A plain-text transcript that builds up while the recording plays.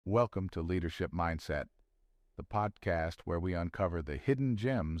Welcome to Leadership Mindset, the podcast where we uncover the hidden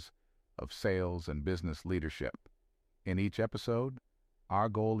gems of sales and business leadership. In each episode, our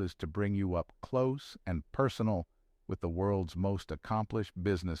goal is to bring you up close and personal with the world's most accomplished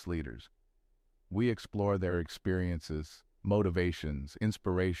business leaders. We explore their experiences, motivations,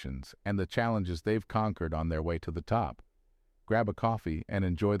 inspirations, and the challenges they've conquered on their way to the top. Grab a coffee and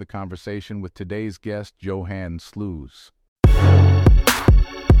enjoy the conversation with today's guest, Johan Sloos.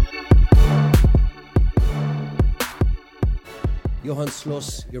 Johan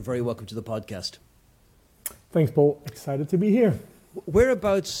Sloos, you're very welcome to the podcast. Thanks, Paul. Excited to be here.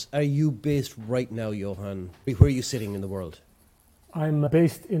 Whereabouts are you based right now, Johan? Where are you sitting in the world? I'm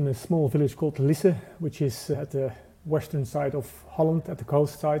based in a small village called Lisse, which is at the western side of Holland, at the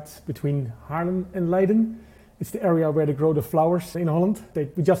coast side between Haarlem and Leiden. It's the area where they grow the flowers in Holland.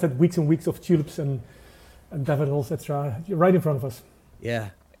 We just had weeks and weeks of tulips and daffodils, etc., right in front of us. Yeah.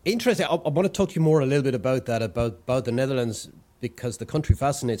 Interesting. I want to talk to you more a little bit about that, about the Netherlands, because the country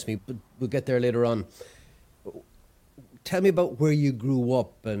fascinates me, but we'll get there later on. Tell me about where you grew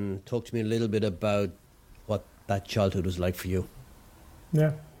up and talk to me a little bit about what that childhood was like for you.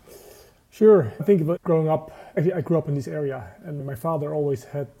 Yeah, sure. I think about growing up, actually I grew up in this area, and my father always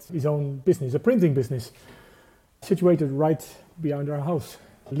had his own business, a printing business, situated right behind our house.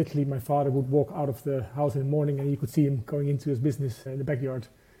 Literally, my father would walk out of the house in the morning and you could see him going into his business in the backyard,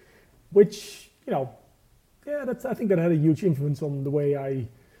 which, I think that had a huge influence on the way I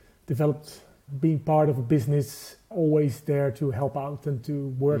developed being part of a business, always there to help out and to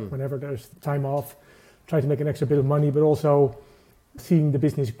work whenever there's time off, try to make an extra bit of money, but also seeing the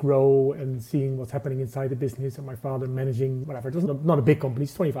business grow and seeing what's happening inside the business, and my father managing whatever. It was not a big company,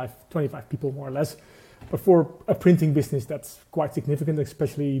 it's 25 people more or less. But for a printing business, that's quite significant,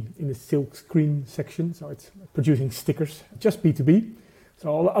 especially in the silk screen section. So it's producing stickers, just B2B.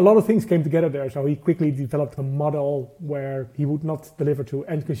 So a lot of things came together there. So he quickly developed a model where he would not deliver to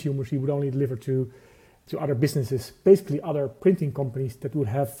end consumers. He would only deliver to other businesses, basically other printing companies that would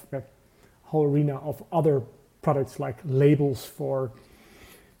have a whole arena of other products like labels for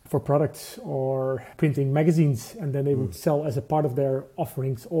products or printing magazines. And then they would sell as a part of their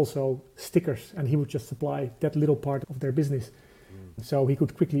offerings also stickers. And he would just supply that little part of their business. So he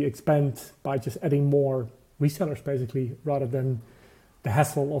could quickly expand by just adding more resellers, basically, rather than the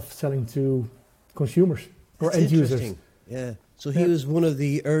hassle of selling to consumers or end users. Yeah. So he was one of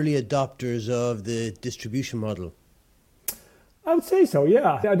the early adopters of the distribution model. I would say so,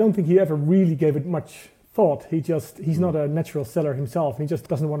 yeah. I don't think he ever really gave it much thought. He's not a natural seller himself. He just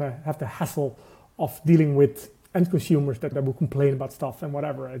doesn't want to have the hassle of dealing with end consumers that will complain about stuff and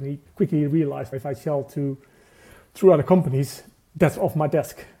whatever. And he quickly realized if I sell through other companies, that's off my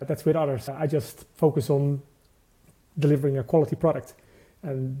desk. That's with others. I just focus on delivering a quality product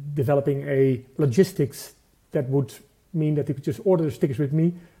and developing a logistics that would mean that he could just order the stickers with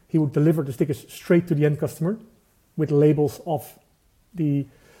me. He would deliver the stickers straight to the end customer with labels of the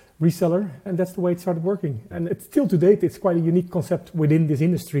reseller, and that's the way it started working. And it's still to date, it's quite a unique concept within this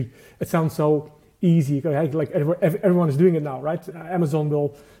industry. It sounds so easy, like everyone is doing it now, right? Amazon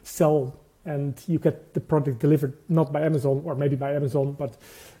will sell and you get the product delivered not by Amazon or maybe by Amazon, but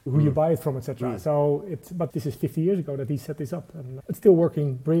who you buy it from, etc. But this is 50 years ago that he set this up, and it's still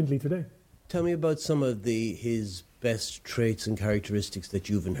working brilliantly today. Tell me about some of his best traits and characteristics that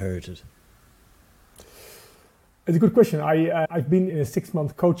you've inherited. It's a good question. I've been in a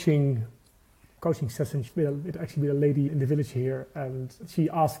 6-month coaching session with a lady in the village here, and she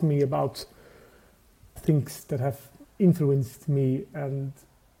asked me about things that have influenced me, and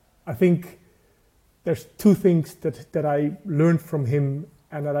I think there's 2 things that I learned from him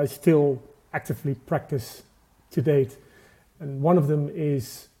and that I still actively practice to date. And one of them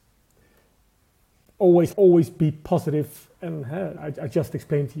is always be positive. And I just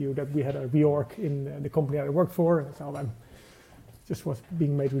explained to you that we had a reorg in the company I worked for, so I just was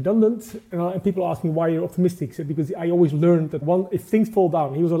being made redundant. And people ask me, why you're optimistic? So because I always learned that if things fall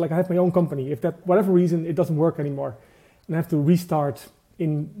down, he was like, I have my own company. If that, whatever reason, it doesn't work anymore, and I have to restart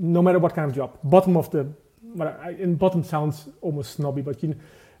in no matter what kind of job. Bottom sounds almost snobby, but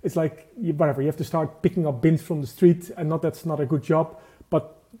it's like whatever. You have to start picking up bins from the street, and that's not a good job,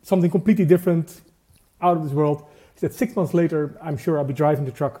 but something completely different, out of this world. He said 6 months later, I'm sure I'll be driving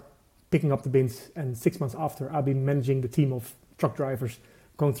the truck, picking up the bins, and 6 months after, I'll be managing the team of truck drivers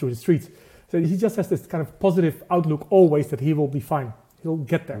going through the streets. So he just has this kind of positive outlook always that he will be fine. He'll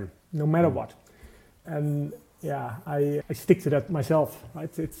get there, no matter what. And yeah, I stick to that myself.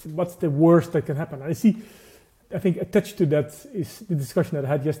 Right? It's what's the worst that can happen. I think attached to that is the discussion that I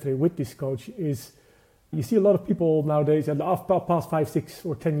had yesterday with this coach is You see a lot of people nowadays, and after past 5, 6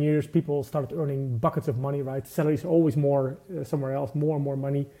 or 10 years, people started earning buckets of money, right? Salaries are always more somewhere else, more and more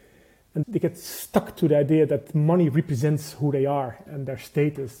money. And they get stuck to the idea that money represents who they are and their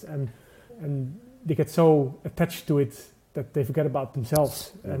status. And they get so attached to it that they forget about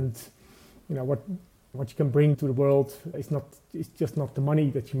themselves. And what you can bring to the world it's just not the money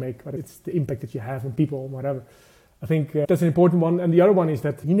that you make, but it's the impact that you have on people, whatever. I think that's an important one. And the other one is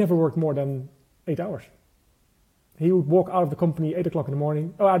that he never worked more than 8 hours. He would walk out of the company 8 o'clock in the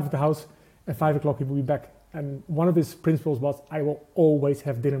morning, or out of the house, and 5 o'clock he would be back. And one of his principles was, I will always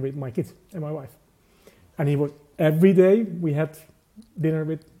have dinner with my kids and my wife. And every day we had dinner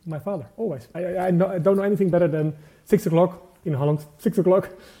with my father, always. I don't know anything better than 6 o'clock in Holland, 6 o'clock,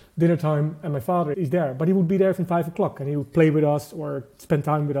 dinner time, and my father is there. But he would be there from 5 o'clock, and he would play with us or spend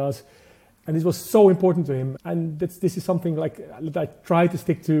time with us. And this was so important to him. And this is something that I try to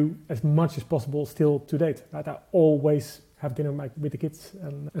stick to as much as possible still to date. Right? I always have dinner with the kids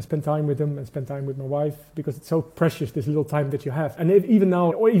and spend time with them and spend time with my wife, because it's so precious, this little time that you have. And even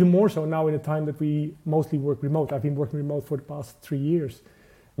now, or even more so now in the time that we mostly work remote. I've been working remote for the past 3 years.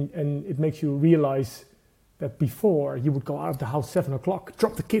 And it makes you realize that before you would go out of the house 7 o'clock,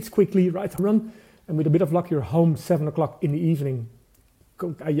 drop the kids quickly, right, run. And with a bit of luck, you're home 7 o'clock in the evening.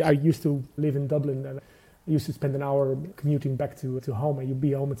 I used to live in Dublin, and I used to spend an hour commuting back to home, and you'd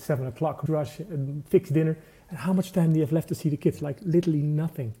be home at 7 o'clock, rush and fix dinner. And how much time do you have left to see the kids? Like literally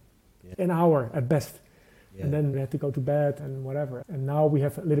nothing. Yeah. An hour at best. Yeah. And then we had to go to bed and whatever. And now we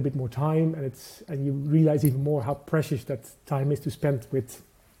have a little bit more time, and you realize even more how precious that time is to spend with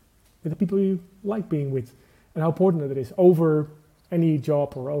the people you like being with, and how important it is over any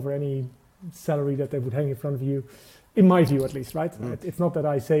job or over any salary that they would hang in front of you. In my view, at least, right? It's not that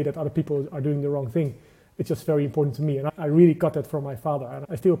I say that other people are doing the wrong thing. It's just very important to me. And I really got that from my father. And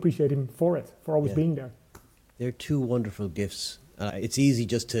I still appreciate him for it, for always being there. They're two wonderful gifts. It's easy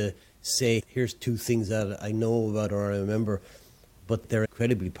just to say, here's two things that I know about or I remember, but they're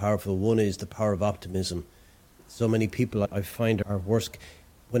incredibly powerful. One is the power of optimism. So many people I find are worse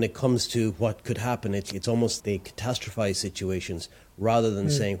when it comes to what could happen. It's almost they catastrophize situations rather than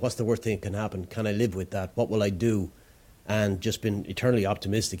saying, what's the worst thing that can happen? Can I live with that? What will I do? And just been eternally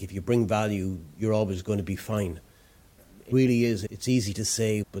optimistic. If you bring value, you're always going to be fine. It really is. It's easy to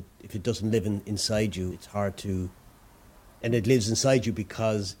say, but if it doesn't live inside you, it's hard to... And it lives inside you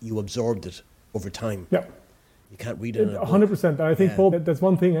because you absorbed it over time. Yeah. You can't read it in a book. 100%. I think, Paul, that's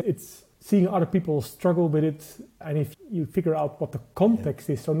one thing. It's seeing other people struggle with it. And if you figure out what the context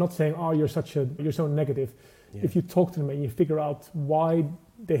is, so not saying, oh, you're so negative. Yeah. If you talk to them and you figure out why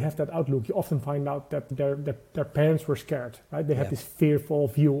they have that outlook, you often find out that their parents were scared, right? They had this fearful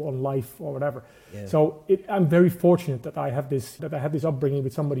view on life or whatever. Yeah. So I'm very fortunate that I have this upbringing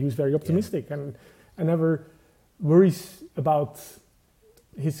with somebody who's very optimistic and never worries about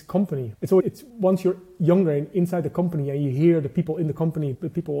his company. It's once you're younger and inside the company and you hear the people in the company, the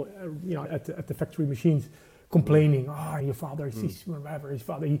people at the factory machines complaining, your father is whatever, his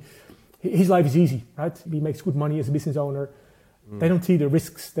father, his life is easy, right? He makes good money as a business owner. They don't see the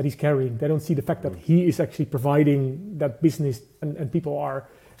risks that he's carrying. They don't see the fact that he is actually providing that business and people are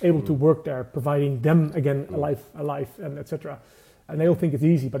able to work there, providing them again a life and etc. And they don't think it's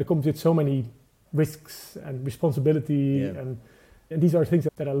easy, but it comes with so many risks and responsibility and these are things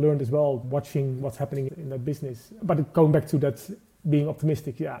that I learned as well watching what's happening in that business. But going back to that being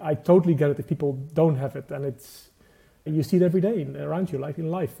optimistic, I totally get it if people don't have it, and you see it every day around you, like in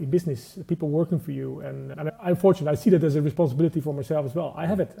life, in business, people working for you. And I'm fortunate. I see that as a responsibility for myself as well. I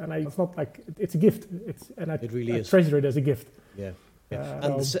have it, and it's not like it's a gift. It really is. Treasure it as a gift. Yeah.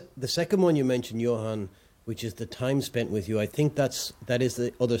 And the second one you mentioned, Johan, which is the time spent with you. I think that is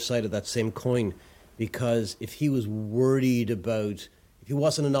the other side of that same coin, because if he was worried about, if he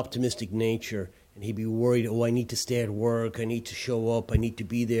wasn't an optimistic nature, and he'd be worried, I need to stay at work, I need to show up, I need to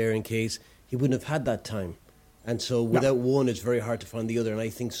be there in case, he wouldn't have had that time. And so without one, it's very hard to find the other. And I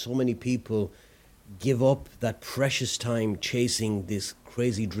think so many people give up that precious time chasing this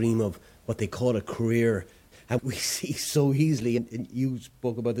crazy dream of what they call a career. And we see so easily, and you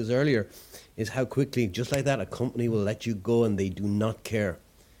spoke about this earlier, is how quickly, just like that, a company will let you go and they do not care.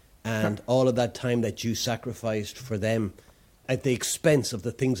 And all of that time that you sacrificed for them at the expense of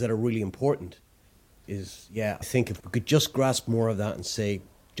the things that are really important is, I think if we could just grasp more of that and say,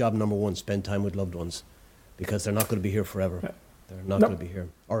 job number one, spend time with loved ones. Because they're not going to be here forever. They're not going to be here.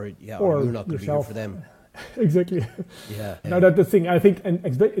 Or you're not going to be here for them. Exactly. Yeah. Now that's the thing. I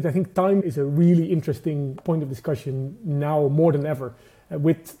think time is a really interesting point of discussion now more than ever.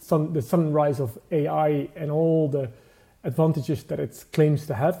 With the sunrise of AI and all the advantages that it claims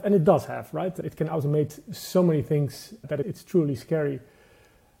to have, and it does have, right? It can automate so many things that it's truly scary.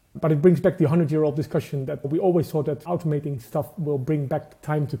 But it brings back the 100-year-old discussion that we always thought that automating stuff will bring back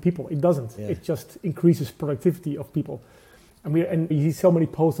time to people. It doesn't. Yeah. It just increases productivity of people. And you see so many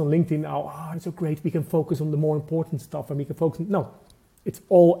posts on LinkedIn now, it's so great, we can focus on the more important stuff and we can focus no, it's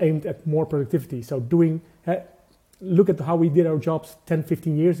all aimed at more productivity. So look at how we did our jobs 10,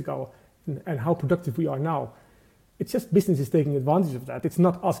 15 years ago and how productive we are now. It's just businesses taking advantage of that. It's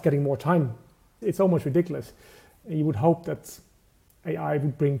not us getting more time. It's almost ridiculous. And you would hope that AI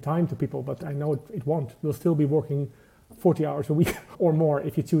would bring time to people, but I know it won't. We'll still be working 40 hours a week or more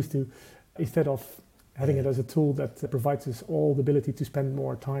if you choose to, instead of having it as a tool that provides us all the ability to spend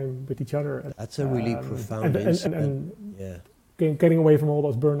more time with each other. That's a really profound insight. Getting away from all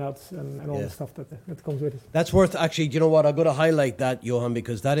those burnouts and all the stuff that comes with it. That's worth, actually, you know what, I'm going to highlight that, Johan,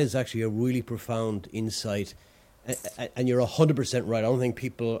 because that is actually a really profound insight. And you're 100% right. I don't think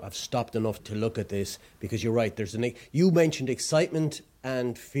people have stopped enough to look at this, because you're right. You mentioned excitement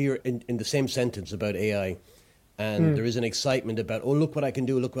and fear in the same sentence about AI. And there is an excitement about, look what I can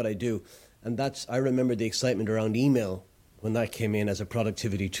do, look what I do. And I remember the excitement around email when that came in as a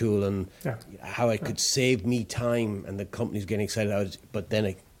productivity tool, and how it could save me time, and the company's getting excited about it. But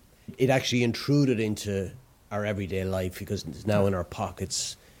then it actually intruded into our everyday life because it's now in our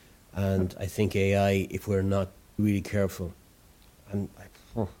pockets. And I think AI, if we're not really careful. And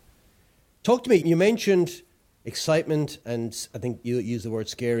talk to me, you mentioned excitement, and I think you used the word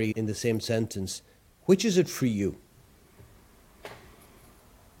scary in the same sentence. Which is it for you?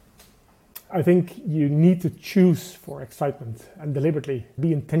 I think you need to choose for excitement and deliberately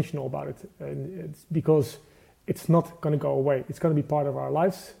be intentional about it. And it's because it's not going to go away. It's going to be part of our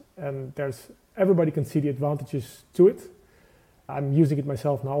lives, and everybody can see the advantages to it. I'm using it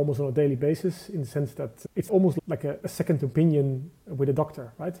myself now almost on a daily basis, in the sense that it's almost like a second opinion with a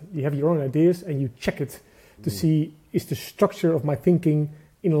doctor, right? You have your own ideas and you check it to see, is the structure of my thinking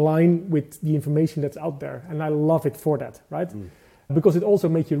in line with the information that's out there? And I love it for that, right? Because it also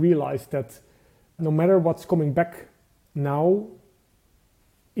makes you realize that no matter what's coming back now,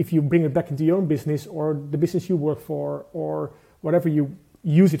 if you bring it back into your own business or the business you work for or whatever you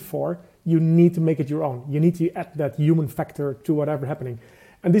use it for, you need to make it your own. You need to add that human factor to whatever happening.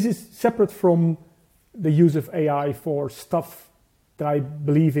 And this is separate from the use of AI for stuff that I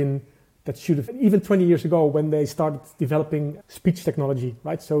believe in that should have, even 20 years ago when they started developing speech technology,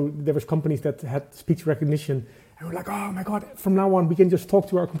 right? So there was companies that had speech recognition and we're like, oh my God, from now on we can just talk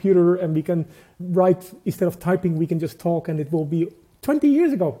to our computer and we can write, instead of typing, we can just talk, and it will be 20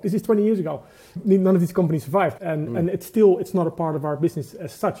 years ago. This is 20 years ago. None of these companies survived, and it's not a part of our business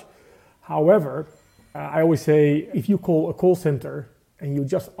as such. However, I always say, if you call a call center and you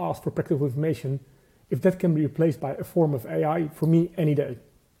just ask for practical information, if that can be replaced by a form of AI, for me, any day,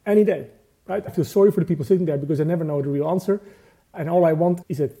 right? I feel sorry for the people sitting there because they never know the real answer. And all I want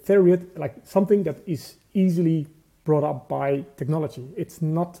is a theory, like something that is easily brought up by technology. It's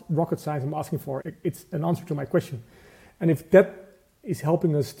not rocket science I'm asking for. It's an answer to my question. And if that is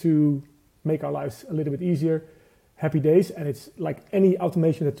helping us to make our lives a little bit easier, happy days. And it's like any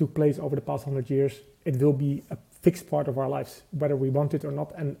automation that took place over the past 100 years, it will be a fixed part of our lives, whether we want it or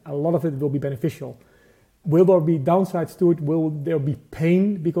not. And a lot of it will be beneficial. Will there be downsides to it? Will there be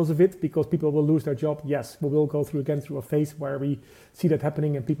pain because of it? Because people will lose their job? Yes, we will go through a phase where we see that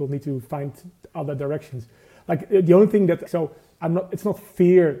happening and people need to find other directions. Like the only thing it's not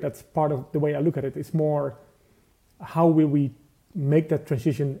fear that's part of the way I look at it. It's more, how will we make that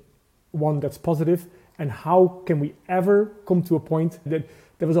transition one that's positive, and how can we ever come to a point that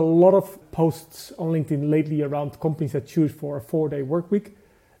there was a lot of posts on LinkedIn lately around companies that choose for a 4-day work week.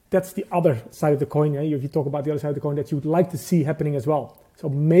 That's the other side of the coin. If you talk about the other side of the coin that you would like to see happening as well. So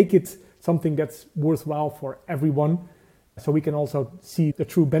make it something that's worthwhile for everyone, so we can also see the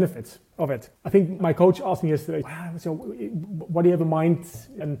true benefits of it. I think my coach asked me yesterday, so what do you have in mind?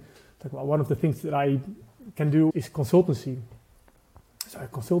 And one of the things that I can do is consultancy. So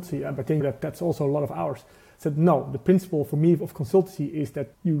consultancy, I think that's also a lot of hours. I said, no, the principle for me of consultancy is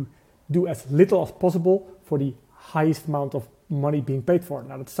that you do as little as possible for the highest amount of money being paid for.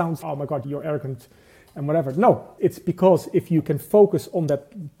 Now that sounds, oh my God, you're arrogant and whatever. No, it's because if you can focus on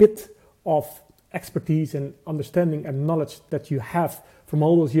that bit of expertise and understanding and knowledge that you have from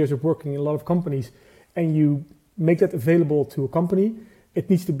all those years of working in a lot of companies, and you make that available to a company, it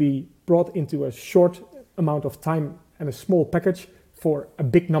needs to be brought into a short amount of time and a small package for a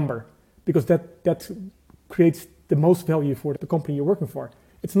big number, because that creates the most value for the company you're working for.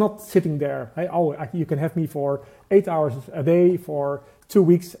 It's not sitting there, you can have me for 8 hours a day for 2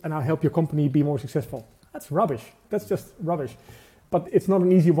 weeks and I'll help your company be more successful. That's rubbish. That's just rubbish. But it's not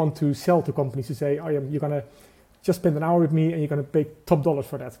an easy one to sell to companies to say, you're going to just spend an hour with me and you're going to pay top dollars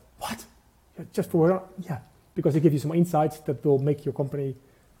for that. What? Just for, yeah, because they give you some insights that will make your company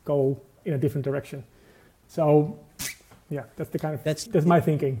go in a different direction. So, yeah, that's my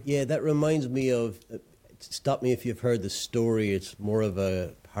thinking. Yeah, that reminds me of, stop me if you've heard the story, it's more of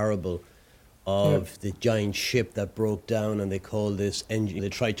a parable of the giant ship that broke down, and they called this engine, they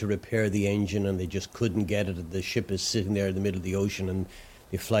tried to repair the engine and they just couldn't get it. The ship is sitting there in the middle of the ocean, and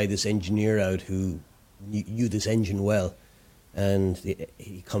they fly this engineer out who knew this engine well, and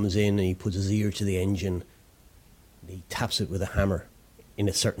he comes in and he puts his ear to the engine and he taps it with a hammer in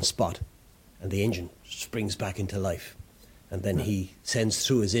a certain spot, and the engine springs back into life. And then he sends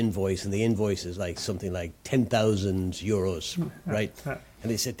through his invoice, and the invoice is like something like 10,000 euros, right? And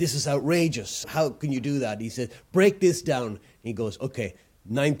they said, this is outrageous. How can you do that? He said, break this down. And he goes, okay,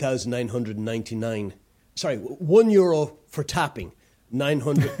 9,999. Sorry, €1 for tapping,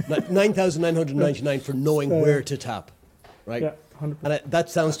 9,999 for knowing where to tap, right? Yeah, 100%. And that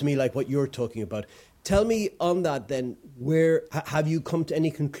sounds to me like what you're talking about. Tell me on that then, where have you come to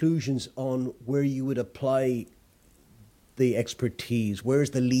any conclusions on where you would apply the expertise?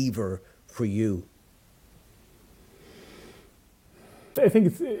 Where's the lever for you? I think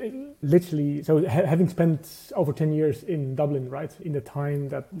it's literally, so having spent over 10 years in Dublin, right, in the time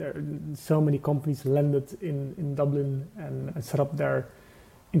that there so many companies landed in Dublin and set up their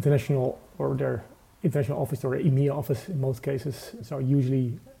international office or EMEA office in most cases, so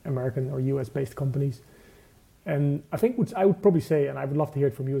usually American or US based companies. And I think which I would probably say, and I would love to hear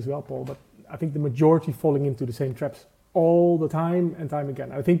it from you as well, Paul, but I think the majority falling into the same traps all the time and time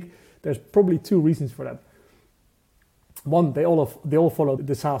again. I think there's probably two reasons for that. One, they all follow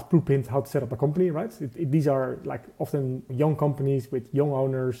the SaaS blueprint, how to set up a company, right? These are like often young companies with young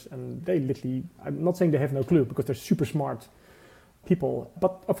owners, and they literally, I'm not saying they have no clue because they're super smart people.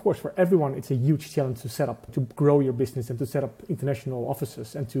 But of course, for everyone, it's a huge challenge to set up, to grow your business and to set up international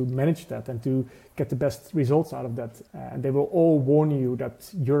offices and to manage that and to get the best results out of that. And they will all warn you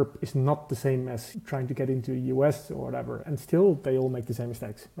that Europe is not the same as trying to get into the US or whatever. And still, they all make the same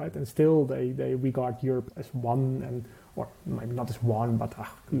mistakes, right? And still, they regard Europe as one, or maybe not as one, but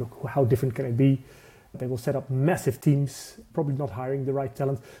look, how different can it be? They will set up massive teams, probably not hiring the right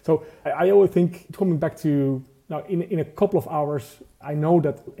talent. So I always think, coming back to, now, in a couple of hours, I know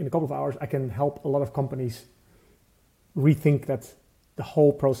that in a couple of hours, I can help a lot of companies rethink that the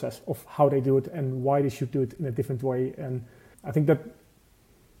whole process of how they do it and why they should do it in a different way. And I think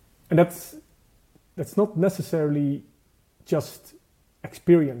that's not necessarily just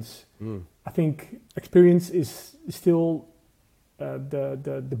experience. I think experience is still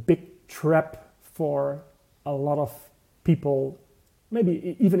the big trap for a lot of people,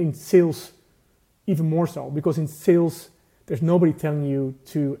 maybe even in sales, even more so, because in sales, there's nobody telling you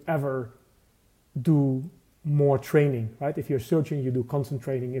to ever do more training, right? If you're a surgeon, you do constant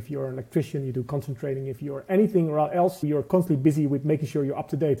training. If you're an electrician, you do constant training. If you're anything else, you're constantly busy with making sure you're up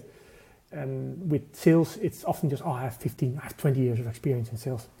to date. And with sales, it's often just, I have 20 years of experience in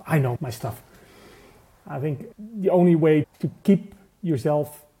sales. I know my stuff. I think the only way to keep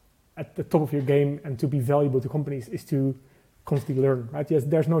yourself at the top of your game and to be valuable to companies is to constantly learn, right? Yes,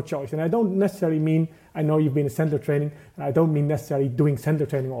 there's no choice. And I don't necessarily mean, I know you've been in center training, and I don't mean necessarily doing center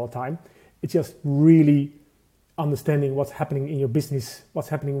training all the time. It's just really understanding what's happening in your business, what's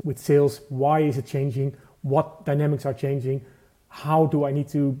happening with sales, why is it changing, what dynamics are changing, how do I need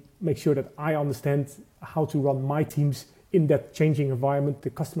to make sure that I understand how to run my teams in that changing environment.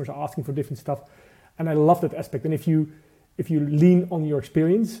 The customers are asking for different stuff. And I love that aspect. And if you lean on your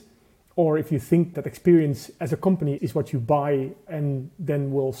experience, or if you think that experience as a company is what you buy and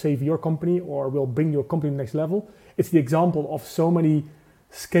then will save your company or will bring your company to the next level, it's the example of so many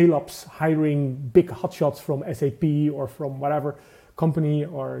scale-ups hiring big hotshots from SAP or from whatever company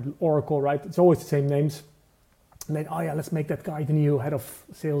or Oracle, right? It's always the same names. And then, let's make that guy the new head of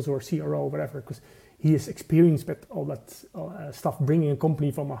sales or CRO or whatever, because he is experienced with all that stuff, bringing a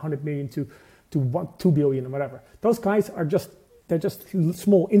company from 100 million to 2 billion or whatever. Those guys are they're just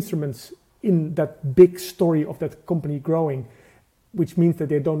small instruments in that big story of that company growing, which means that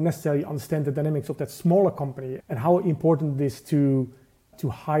they don't necessarily understand the dynamics of that smaller company and how important it is to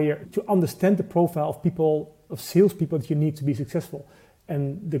understand the profile of people, of salespeople that you need to be successful.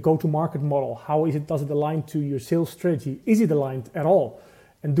 And the go-to-market model, does it align to your sales strategy? Is it aligned at all?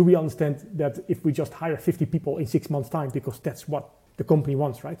 And do we understand that if we just hire 50 people in 6 months' time, because that's what the company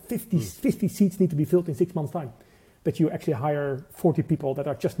wants, right? 50 seats need to be filled in 6 months' time, that you actually hire 40 people that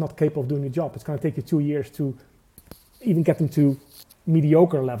are just not capable of doing the job. It's going to take you 2 years to even get them to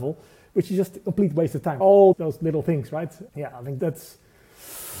mediocre level. which is just a complete waste of time. All those little things, right? Yeah, I think that's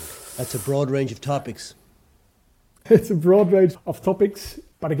a broad range of topics. It's a broad range of topics,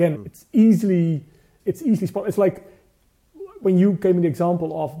 but again, it's easily spot. It's like when you gave me the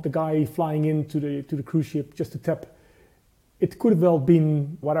example of the guy flying into the cruise ship just to tap. It could have well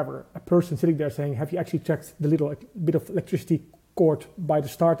been whatever, a person sitting there saying, "Have you actually checked the little bit of electricity cord by the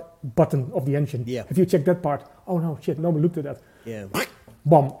start button of the engine? Yeah. Have you checked that part? Oh no, shit, nobody looked at that. Yeah.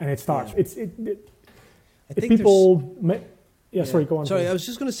 Bomb, and it starts. Yeah. If people. Sorry, go on. Sorry, I was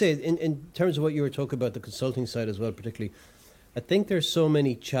just going to say, in terms of what you were talking about, the consulting side as well, particularly, I think there's so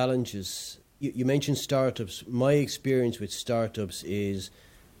many challenges. You mentioned startups. My experience with startups is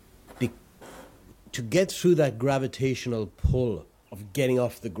to get through that gravitational pull of getting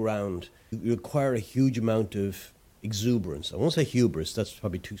off the ground, you require a huge amount of exuberance. I won't say hubris, that's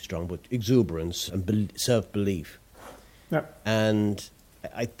probably too strong, but exuberance and self-belief. Yeah. And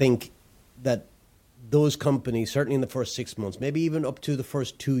I think that those companies, certainly in the first 6 months, maybe even up to the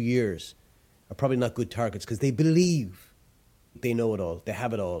first 2 years, are probably not good targets because they believe they know it all, they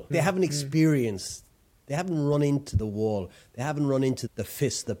have it all. They haven't experienced, they haven't run into the wall, they haven't run into the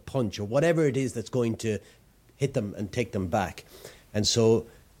fist, the punch, or whatever it is that's going to hit them and take them back. And so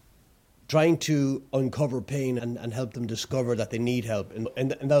trying to uncover pain and help them discover that they need help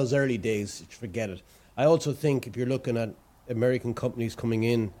in those early days, forget it. I also think if you're looking at American companies coming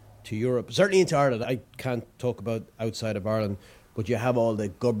in to Europe, certainly into Ireland, I can't talk about outside of Ireland, but you have all the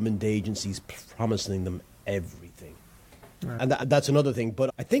government agencies promising them everything. Right. And that's another thing.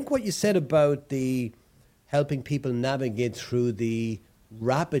 But I think what you said about the helping people navigate through the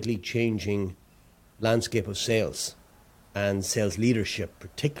rapidly changing landscape of sales and sales leadership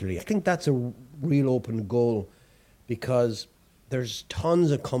particularly, I think that's a real open goal because there's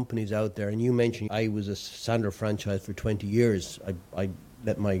tons of companies out there. And you mentioned I was a Sandler franchise for 20 years. I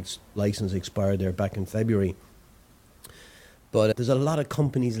let my license expire there back in February. But there's a lot of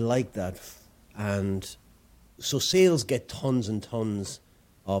companies like that. And so sales get tons and tons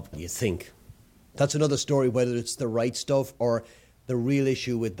of, you think. That's another story, whether it's the right stuff or the real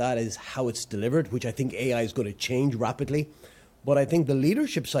issue with that is how it's delivered, which I think AI is going to change rapidly. But I think the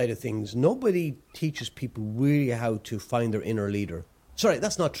leadership side of things, nobody teaches people really how to find their inner leader. Sorry,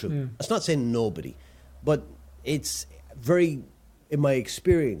 that's not true. That's not saying nobody. But it's very, in my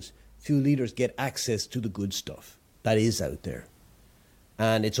experience, few leaders get access to the good stuff that is out there.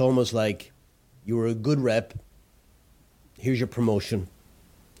 And it's almost like you were a good rep, here's your promotion,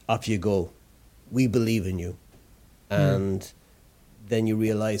 off you go. We believe in you. And then you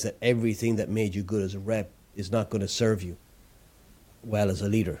realize that everything that made you good as a rep is not going to serve you well as a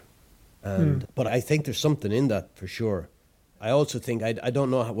leader. And but I think there's something in that for sure. I also think, I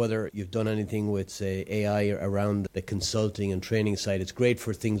don't know whether you've done anything with, say, AI around the consulting and training side. It's great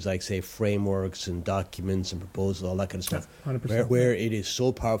for things like, say, frameworks and documents and proposals, all that kind of stuff, 100%. Where it is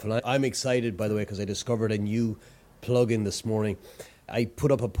so powerful. I'm excited, by the way, because I discovered a new plugin this morning. I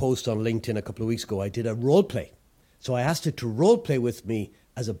put up a post on LinkedIn a couple of weeks ago. I did a role play. So I asked it to role play with me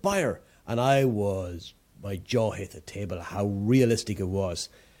as a buyer. And my jaw hit the table, how realistic it was.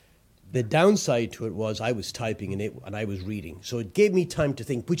 The downside to it was I was typing in it and I was reading. So it gave me time to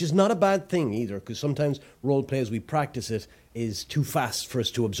think, which is not a bad thing either, because sometimes role play as we practice it is too fast for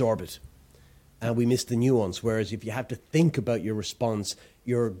us to absorb it. And we miss the nuance. Whereas if you have to think about your response,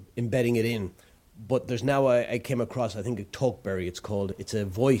 you're embedding it in. But there's now, I came across, I think a Talkberry it's called. It's a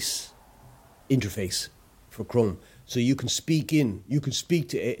voice interface for Chrome. So you can speak to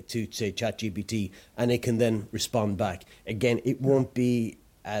say ChatGPT and it can then respond back. Again, it won't be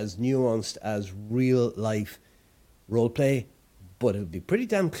as nuanced as real life role play, but it would be pretty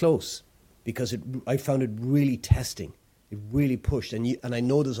damn close because I found it really testing. It really pushed, and I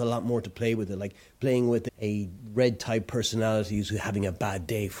know there's a lot more to play with it, like playing with a red type personality who's having a bad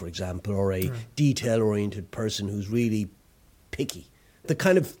day, for example, or a detail oriented person who's really picky. The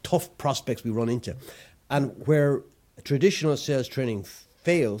kind of tough prospects we run into, and where traditional sales training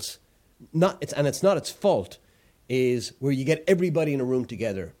fails, it's not its fault, is where you get everybody in a room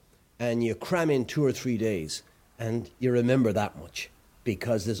together and you cram in 2 or 3 days and you remember that much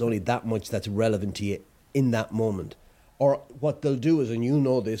because there's only that much that's relevant to you in that moment. Or what they'll do is, and you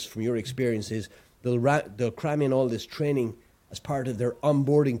know this from your experience, is they'll cram in all this training as part of their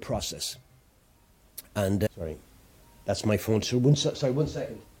onboarding process. And, sorry, that's my phone. So 1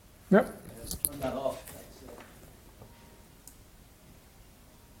 second. Yep. Turn that off.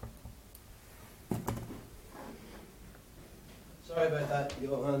 Sorry about that,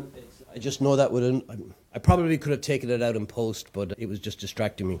 Johan. I just know that I probably could have taken it out in post, but it was just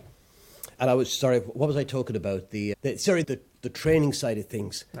distracting me. And I was sorry. What was I talking about? The training side of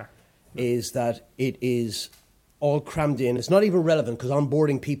things. is that it is all crammed in. It's not even relevant because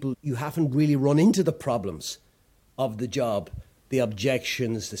onboarding people, you haven't really run into the problems of the job, the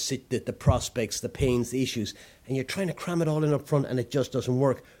objections, the prospects, the pains, the issues, and you're trying to cram it all in up front and it just doesn't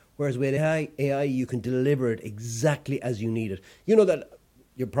work. Whereas with AI, you can deliver it exactly as you need it. You know that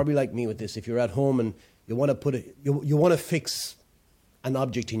you're probably like me with this. If you're at home and you want to you want to fix an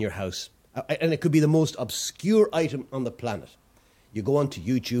object in your house, and it could be the most obscure item on the planet. You go onto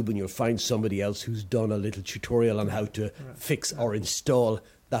YouTube and you'll find somebody else who's done a little tutorial on how to fix or install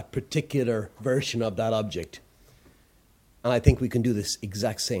that particular version of that object. And I think we can do this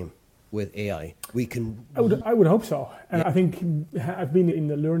exact same with AI. We can. I would hope so. And I think I've been in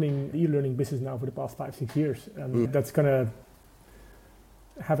the e-learning business now for the past 5-6 years, and that's going to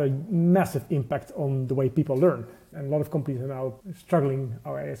have a massive impact on the way people learn. And a lot of companies are now struggling.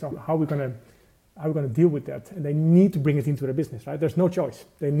 So how are we going to deal with that? And they need to bring it into their business, right? There's no choice.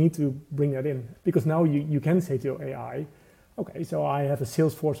 They need to bring that in, because now you can say to AI, okay, so I have a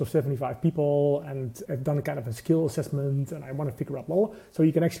sales force of 75 people and I've done a kind of a skill assessment and I want to figure out more. So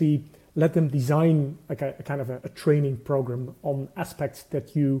you can actually let them design a kind of a training program on aspects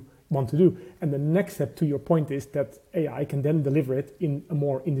that you want to do. And the next step, to your point, is that AI can then deliver it in a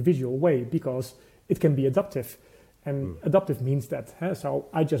more individual way, because it can be adaptive. And adaptive means that, so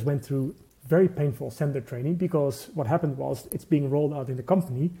I just went through very painful sender training, because what happened was it's being rolled out in the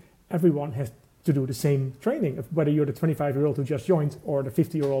company. Everyone has to do the same training, whether you're the 25-year-old who just joined or the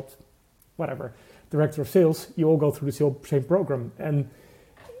 50-year-old, whatever, director of sales, you all go through the same program. And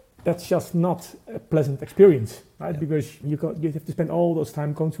that's just not a pleasant experience, right? Yeah. Because you have to spend all those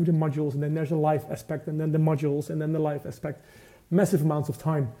time going through the modules, and then there's a live aspect, and then the modules, and then the live aspect, massive amounts of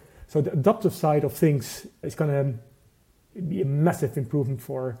time. So the adaptive side of things is going to be a massive improvement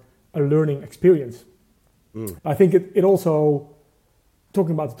for a learning experience. I think it also,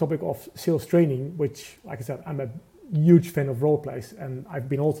 talking about the topic of sales training, which, like I said, I'm a huge fan of role plays, and I've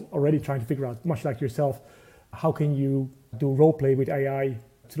been also already trying to figure out, much like yourself, how can you do role play with AI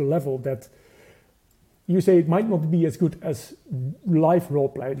to the level that you say it might not be as good as live role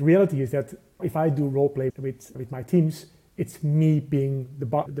play. The reality is that if I do role play with my teams, it's me being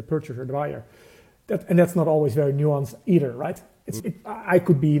the purchaser, the buyer. And that's not always very nuanced either, right? I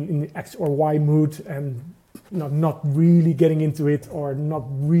could be in X or Y mood and not really getting into it, or not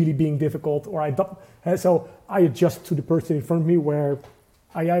really being difficult, so I adjust to the person in front of me, where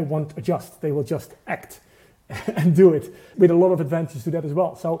AI won't adjust. They will just act and do it, with a lot of advantages to that as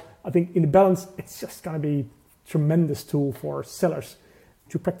well. So I think in the balance, it's just going to be a tremendous tool for sellers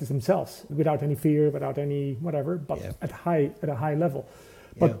to practice themselves without any fear, without any whatever, but at a high level.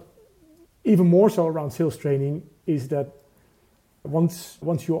 But even more so around sales training is that once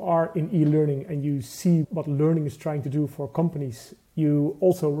you are in e-learning and you see what learning is trying to do for companies, you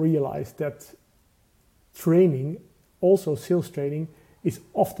also realize that training, also sales training, is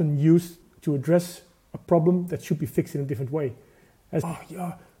often used to address a problem that should be fixed in a different way.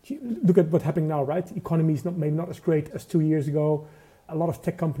 Look at what's happening now, right? The economy is maybe not as great as 2 years ago. A lot of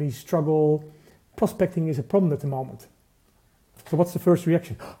tech companies struggle. Prospecting is a problem at the moment. So what's the first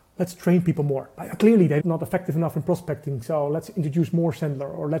reaction? Let's train people more. Clearly, they're not effective enough in prospecting, so let's introduce more Sendler,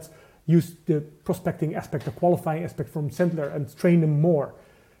 or let's use the prospecting aspect, the qualifying aspect from Sendler, and train them more.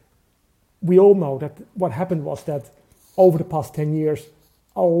 We all know that what happened was that over the past 10 years,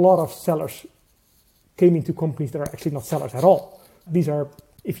 a lot of sellers came into companies that are actually not sellers at all. These are,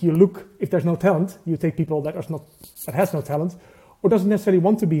 if there's no talent, you take people that has no talent, or doesn't necessarily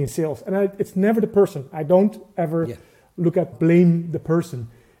want to be in sales. And it's never the person. I don't ever blame the person.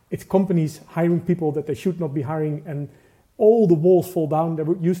 It's companies hiring people that they should not be hiring, and all the walls fall down. There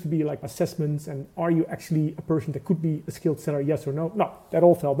used to be like assessments, and are you actually a person that could be a skilled seller, yes or no? No, that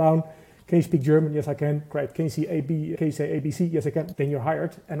all fell down. Can you speak German? Yes, I can. Great. Can you say ABC? Yes, I can. Then you're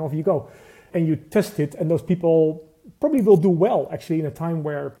hired, and off you go. And you test it, and those people probably will do well, actually, in a time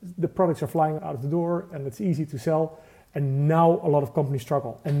where the products are flying out of the door and it's easy to sell. And now a lot of companies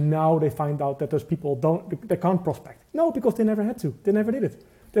struggle. And now they find out that those people they can't prospect. No, because they never had to. They never did it.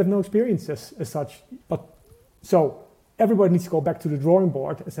 They have no experience as such. But so everybody needs to go back to the drawing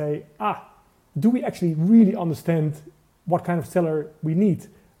board and say, do we actually really understand what kind of seller we need?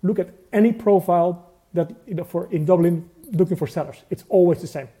 Look at any profile that in Dublin looking for sellers. It's always the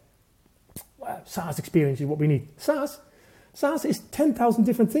same. SaaS experience is what we need. SaaS is 10,000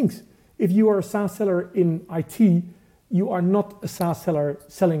 different things. If you are a SaaS seller in IT, you are not a SaaS seller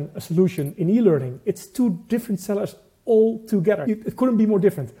selling a solution in e-learning. It's two different sellers all together. It couldn't be more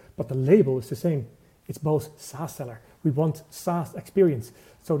different, but the label is the same. It's both SaaS seller. We want SaaS experience.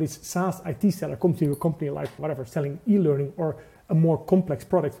 So this SaaS IT seller comes to your company like whatever, selling e-learning, or a more complex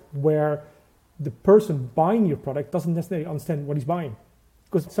product where the person buying your product doesn't necessarily understand what he's buying.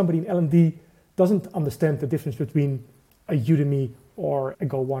 Because somebody in L&D doesn't understand the difference between a Udemy or a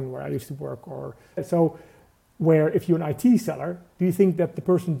Go1 where I used to work. Or so where if you're an IT seller, do you think that the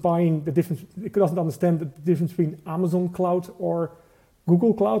person buying the difference doesn't understand the difference between Amazon Cloud or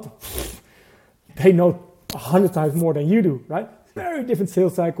Google Cloud? They know 100 times more than you do, right? Very different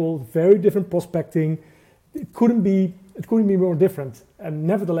sales cycle, very different prospecting. It couldn't be more different. And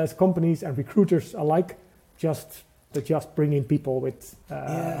nevertheless, companies and recruiters alike just bring in people with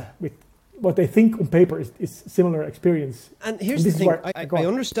what they think on paper is similar experience. And here's the thing, I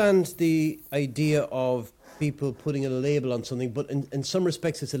understand the idea of people putting a label on something, but in some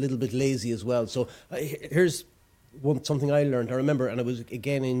respects it's a little bit lazy as well. So here's something I learned. I remember, and it was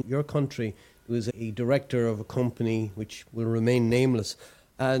again in your country, it was a director of a company which will remain nameless,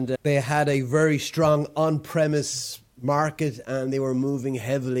 and they had a very strong on-premise market and they were moving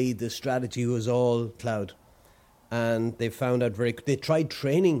heavily. The strategy was all cloud. And they found out they tried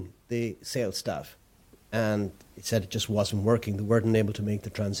training the sales staff and it said it just wasn't working. They weren't able to make the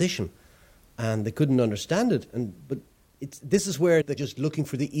transition and they couldn't understand it. But this is where they're just looking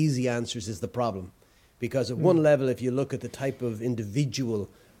for the easy answers is the problem. Because at one level, if you look at the type of individual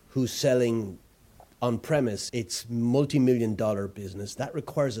who's selling on premise, it's multi-million-dollar business. That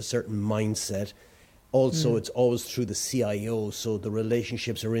requires a certain mindset. Also, it's always through the CIO, so the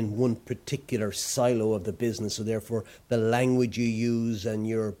relationships are in one particular silo of the business. So therefore, the language you use and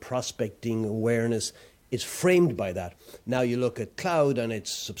your prospecting awareness is framed by that. Now you look at cloud and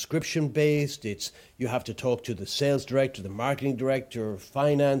it's subscription-based. You have to talk to the sales director, the marketing director,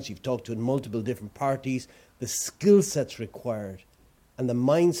 finance. You've talked to multiple different parties. The skill sets required and the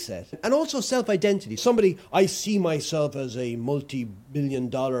mindset and also self-identity. I see myself as a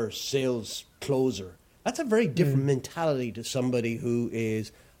multi-million-dollar sales closer. That's a very different mentality to somebody who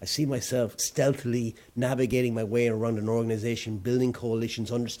is, I see myself stealthily navigating my way around an organization, building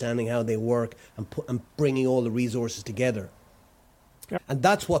coalitions, understanding how they work, and bringing all the resources together. Yeah. And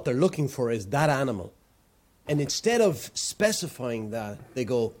that's what they're looking for is that animal. And instead of specifying that, they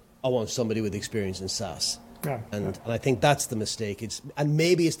go, I want somebody with experience in SaaS. Yeah. And I think that's the mistake. And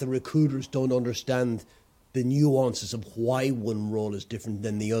maybe it's the recruiters don't understand the nuances of why one role is different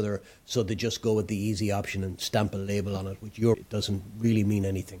than the other, so they just go with the easy option and stamp a label on it, which it doesn't really mean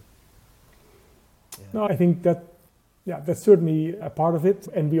anything. Yeah. No, I think that's certainly a part of it.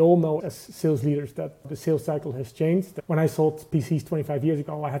 And we all know as sales leaders that the sales cycle has changed. When I sold PCs 25 years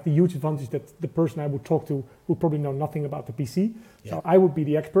ago, I had the huge advantage that the person I would talk to would probably know nothing about the PC. Yeah. So I would be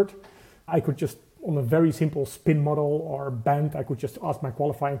the expert. I could just, on a very simple spin model or band, I could just ask my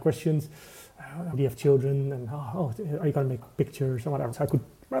qualifying questions. Do you have children? And are you going to make pictures or whatever? So I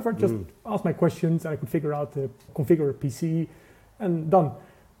could just ask my questions and I could figure out to configure a PC and done.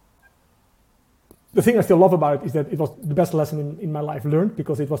 The thing I still love about it is that it was the best lesson in my life learned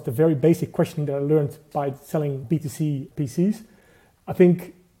because it was the very basic question that I learned by selling B2C PCs. I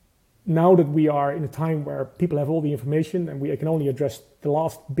think now that we are in a time where people have all the information and we can only address the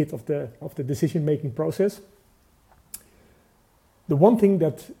last bit of the decision-making process, the one thing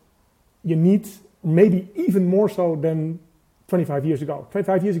that you need, maybe even more so than 25 years ago.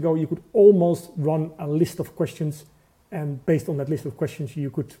 25 years ago, you could almost run a list of questions, and based on that list of questions,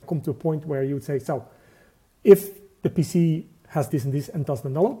 you could come to a point where you would say, so, if the PC has this and this and doesn't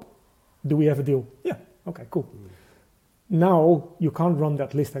envelope, do we have a deal? Yeah, okay, cool. Now, you can't run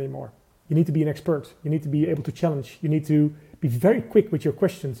that list anymore. You need to be an expert. You need to be able to challenge. You need to be very quick with your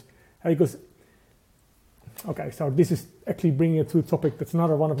questions. Because okay, so this is actually bringing it to a topic that's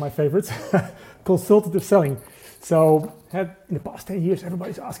another one of my favorites, consultative selling. So in the past 10 years,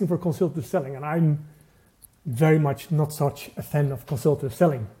 everybody's asking for consultative selling, and I'm very much not such a fan of consultative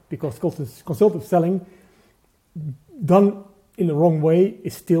selling because consultative selling done in the wrong way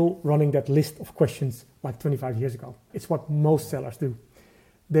is still running that list of questions like 25 years ago. It's what most sellers do.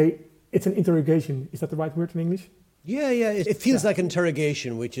 It's an interrogation. Is that the right word in English? Yeah. It feels like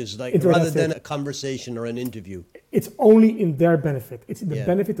interrogation, which is like rather than a conversation or an interview. It's only in their benefit. It's in the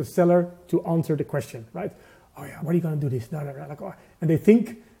benefit of seller to answer the question, right? Oh yeah, what are you going to do this? And they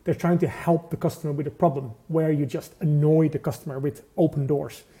think they're trying to help the customer with a problem where you just annoy the customer with open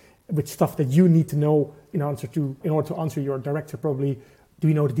doors, with stuff that you need to know in order to answer your director probably. Do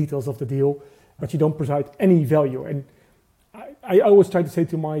you know the details of the deal? But you don't provide any value. And I always try to say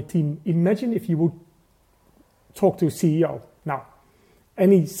to my team, imagine if you would talk to a CEO. Now,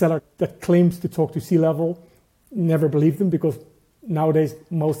 any seller that claims to talk to C-level, never believe them because nowadays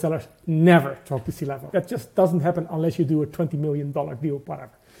most sellers never talk to C-level. That just doesn't happen unless you do a $20 million deal,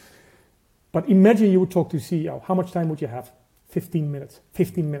 whatever. But imagine you would talk to a CEO. How much time would you have? 15 minutes.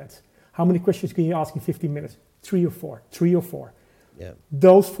 15 minutes. How many questions can you ask in 15 minutes? 3 or 4. 3 or 4. Yeah.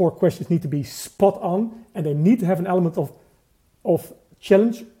 Those 4 questions need to be spot on, and they need to have an element of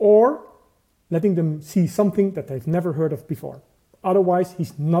challenge or letting them see something that they've never heard of before. Otherwise,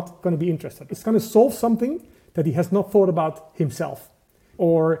 he's not going to be interested. It's going to solve something that he has not thought about himself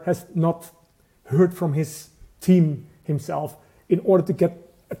or has not heard from his team himself in order to get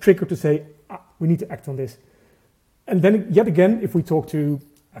a trigger to say, we need to act on this. And then yet again, if we talk to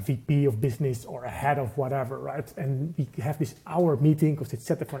a VP of business or a head of whatever, right? And we have this hour meeting because it's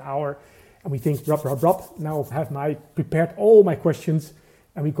set there for an hour and we think, rub, now I have prepared all my questions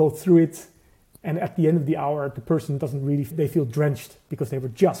and we go through it. And at the end of the hour, the person they feel drenched because they were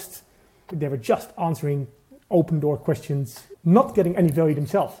just answering open door questions, not getting any value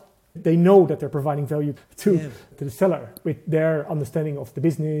themselves. They know that they're providing value to the seller with their understanding of the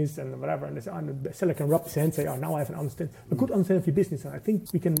business and whatever. And the seller can rub his hand and say, now I have a good understanding of your business. And I think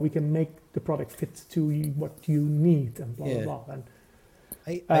we can make the product fit to what you need and blah, blah, blah. And,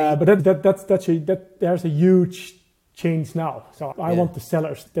 but there's a huge change now. So I want the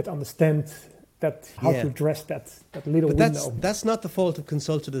sellers that understand how to address that little window. That's not the fault of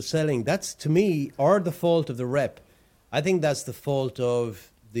consultative selling. That's, to me, or the fault of the rep. I think that's the fault of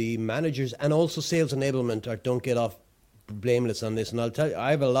the managers and also sales enablement. Don't get off blameless on this. And I'll tell you,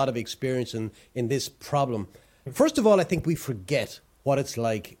 I have a lot of experience in this problem. First of all, I think we forget what it's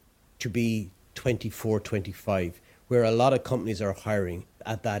like to be 24, 25, where a lot of companies are hiring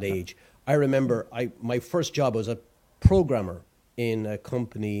at that age. I remember my first job was a programmer in a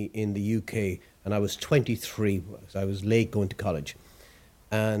company in the UK, and I was 23. So I was late going to college.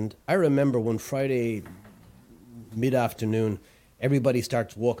 And I remember one Friday mid-afternoon, everybody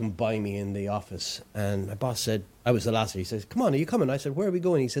starts walking by me in the office, and my boss said, I was the last. He says, come on, are you coming? I said, where are we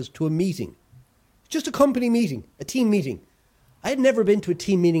going? He says, to a meeting. Just a company meeting, a team meeting. I had never been to a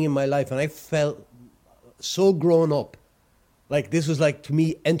team meeting in my life, and I felt so grown up. Like this was like, to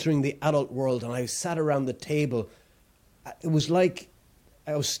me, entering the adult world, and I sat around the table. It was like,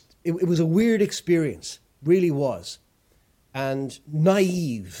 it was a weird experience, really was. And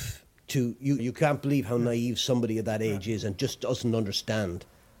naive. You can't believe how naive somebody at that age is and just doesn't understand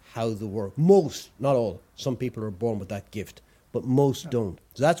how the world. Most, not all, some people are born with that gift, but most don't.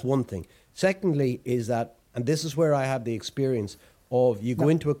 So that's one thing. Secondly is that, and this is where I have the experience of, you go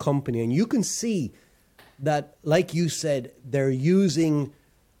into a company and you can see that, like you said, they're using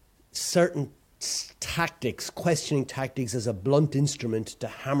certain tactics, questioning tactics as a blunt instrument to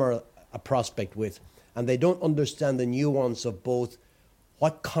hammer a prospect with. And they don't understand the nuance of both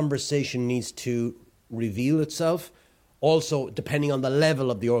what conversation needs to reveal itself. Also, depending on the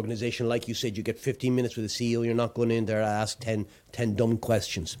level of the organization, like you said, you get 15 minutes with the CEO, you're not going in there to ask 10 dumb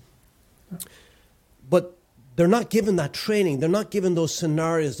questions. But they're not given that training. They're not given those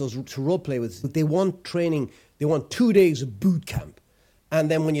scenarios, those to role play with. They want training. They want 2 days of boot camp. And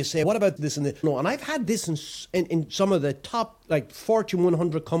then when you say, what about this and this? No, and I've had this in some of the top, like, Fortune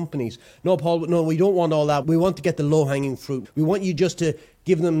 100 companies. No, Paul, no, we don't want all that. We want to get the low-hanging fruit. We want you just to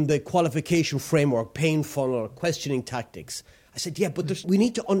give them the qualification framework, pain funnel, or questioning tactics. I said, yeah, but we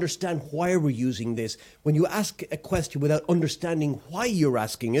need to understand why we're using this. When you ask a question without understanding why you're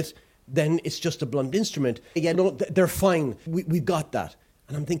asking it, then it's just a blunt instrument. Yeah, no, they're fine. We've got that.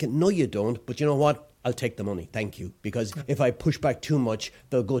 And I'm thinking, no, you don't. But you know what? I'll take the money, thank you. Because if I push back too much,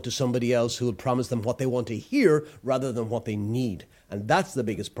 they'll go to somebody else who will promise them what they want to hear rather than what they need. And that's the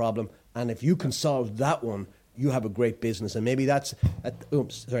biggest problem. And if you can solve that one, you have a great business. And maybe that's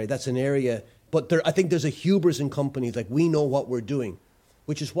an area. But I think there's a hubris in companies, like, we know what we're doing,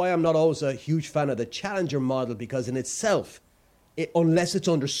 which is why I'm not always a huge fan of the challenger model, because in itself, unless it's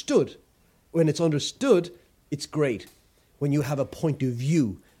understood, when it's understood, it's great. When you have a point of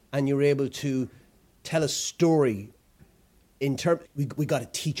view and you're able to tell a story in terms, we got to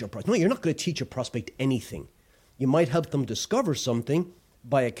teach our prospect. No, you're not going to teach a prospect anything. You might help them discover something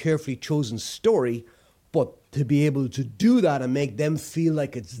by a carefully chosen story, but to be able to do that and make them feel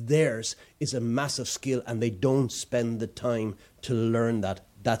like it's theirs is a massive skill, and they don't spend the time to learn that.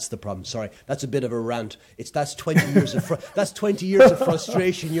 That's the problem. Sorry, that's a bit of a rant. That's 20 years of that's 20 years of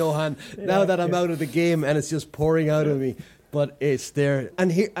frustration, Johan. Now that I'm out of the game and it's just pouring out of me. But it's there.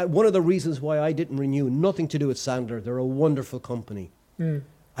 And here, one of the reasons why I didn't renew, nothing to do with Sandler. They're a wonderful company.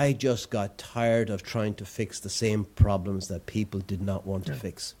 I just got tired of trying to fix the same problems that people did not want to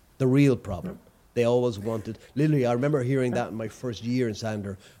fix. The real problem. They always wanted, literally, I remember hearing that in my first year in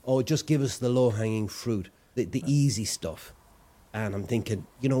Sandler. Oh, just give us the low-hanging fruit, the easy stuff. And I'm thinking,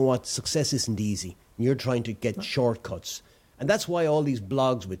 you know what? Success isn't easy. You're trying to get shortcuts. And that's why all these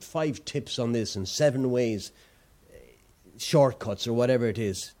blogs with 5 tips on this and 7 ways, shortcuts or whatever it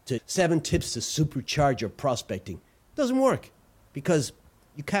is, to 7 tips to supercharge your prospecting. It doesn't work because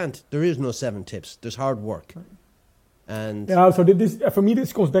you can't. There is no 7 tips. There's hard work. And so this for me,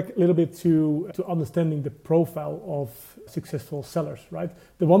 this comes back a little bit to understanding the profile of successful sellers, right?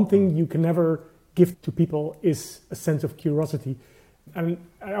 The one thing you can never give to people is a sense of curiosity. And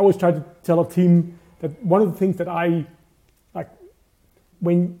I always try to tell a team that one of the things that I like,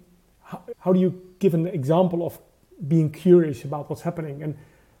 how do you give an example of being curious about what's happening? And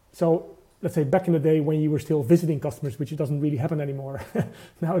so let's say back in the day when you were still visiting customers, which it doesn't really happen anymore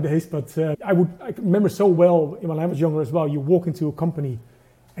nowadays, but I remember so well when I was younger as well, you walk into a company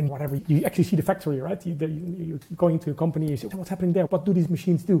and whatever, you actually see the factory, right? You're going to a company, you say, what's happening there? What do these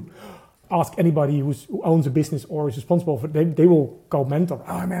machines do? Ask anybody who owns a business or is responsible for it, they will go mental.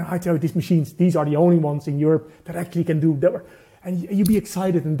 Oh man, I tell you, these machines, these are the only ones in Europe that actually can do that. And you'd be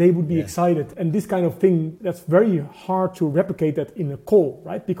excited and they would be excited. And this kind of thing, that's very hard to replicate that in a call,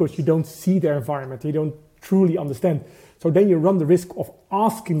 right? Because you don't see their environment, you don't truly understand. So then you run the risk of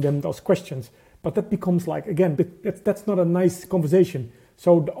asking them those questions. But that becomes like, again, that's not a nice conversation.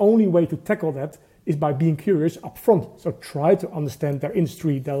 So the only way to tackle that is by being curious up front. So try to understand their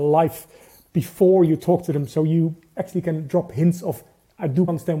industry, their life before you talk to them. So you actually can drop hints of, I do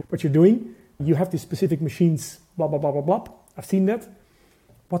understand what you're doing. You have these specific machines, blah, blah, blah, blah, blah. I've seen that.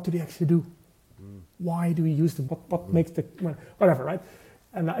 What do they actually do? Why do we use them? What makes the, whatever, right?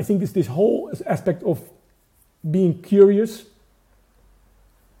 And I think this whole aspect of being curious,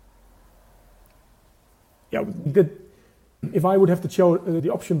 if I would have to show the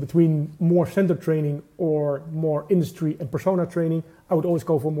option between more center training or more industry and persona training, I would always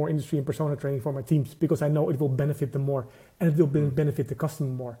go for more industry and persona training for my teams because I know it will benefit them more and it will benefit the customer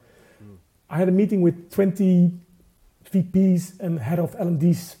more. I had a meeting with 20 VPs and head of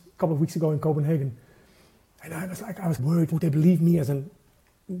L&Ds a couple of weeks ago in Copenhagen. And I was worried, would they believe me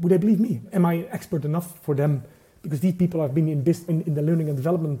would they believe me? Am I expert enough for them? Because these people have been in the learning and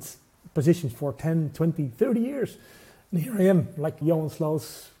development positions for 10, 20, 30 years. And here I am, like Johan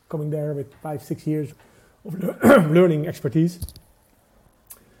Sloos, coming there with 5-6 years of learning expertise.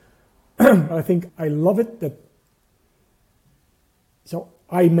 But I think I love it so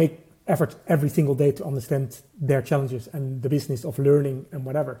I make effort every single day to understand their challenges and the business of learning and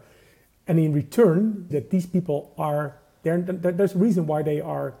whatever. And in return, that these people there's a reason why they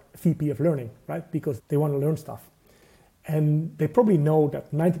are VP of learning, right? Because they want to learn stuff. And they probably know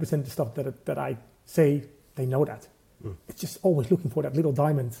that 90% of the stuff that I say, they know that. It's just always looking for that little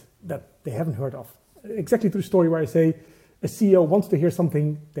diamond that they haven't heard of. Exactly to the story where I say a CEO wants to hear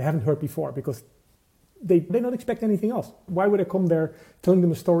something they haven't heard before because they don't expect anything else. Why would I come there telling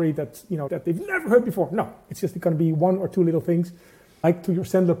them a story that they've never heard before? No, it's just going to be 1 or 2 little things. Like to your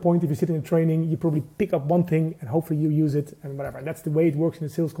Sandler point, if you sit in a training, you probably pick up one thing and hopefully you use it and whatever. And that's the way it works in a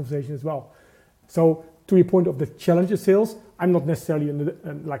sales conversation as well. So to your point of the challenge of sales, I'm not necessarily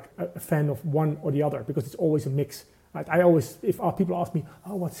a fan of one or the other because it's always a mix. Right? If people ask me,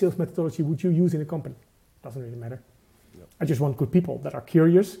 what sales methodology would you use in a company? Doesn't really matter. Yep. I just want good people that are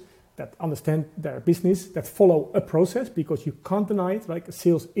curious, that understand their business, that follow a process because you can't deny it. Like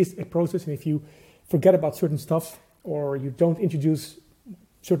sales is a process, and if you forget about certain stuff or you don't introduce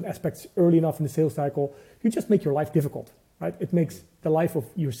certain aspects early enough in the sales cycle, you just make your life difficult. Right? It makes the life of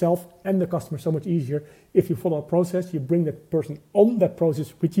yourself and the customer so much easier. If you follow a process, you bring that person on that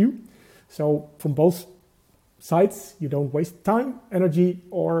process with you. So from both sides, you don't waste time, energy,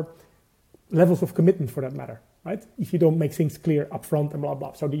 or levels of commitment for that matter, right? If you don't make things clear up front and blah,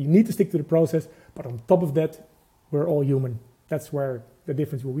 blah. So you need to stick to the process, but on top of that, we're all human. That's where the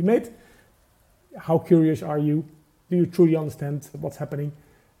difference will be made. How curious are you? Do you truly understand what's happening?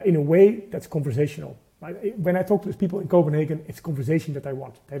 In a way that's conversational. Right? When I talk to these people in Copenhagen, it's conversation that I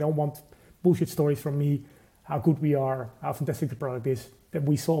want. They don't want bullshit stories from me, how good we are, how fantastic the product is, that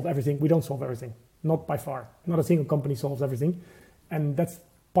we solve everything. We don't solve everything, not by far. Not a single company solves everything. And that's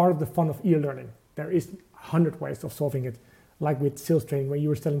part of the fun of e-learning. There is 100 ways of solving it. Like with sales training, when you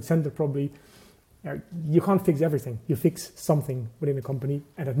were selling Center, probably, you can't fix everything. You fix something within a company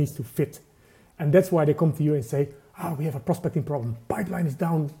and it needs to fit. And that's why they come to you and say, we have a prospecting problem. Pipeline is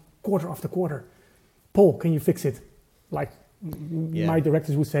down quarter after quarter. Paul, can you fix it? Like my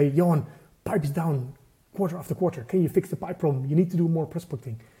directors would say, Johan, pipe is down quarter after quarter. Can you fix the pipe problem? You need to do more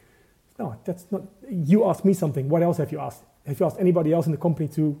prospecting. No, that's not. You asked me something. What else have you asked? Have you asked anybody else in the company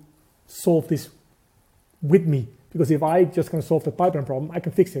to solve this with me? Because if I just can solve the pipeline problem, I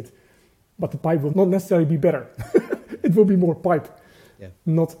can fix it. But the pipe will not necessarily be better. It will be more pipe,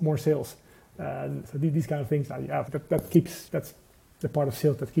 not more sales. So these kind of things, that's the part of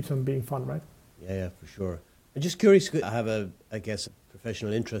sales that keeps on being fun, right? Yeah, for sure. I'm just curious. I have a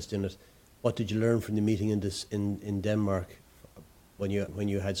professional interest in it. What did you learn from the meeting in Denmark when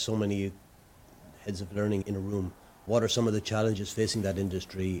you had so many heads of learning in a room? What are some of the challenges facing that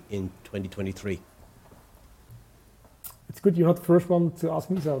industry in 2023? It's good you're not the first one to ask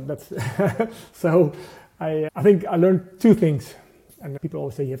me, so that's so I think I learned two things, and people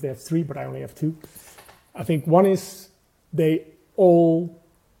always say you have to have three, but I only have two. I think one is they all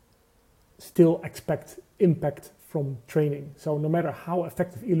still expect impact from training. So no matter how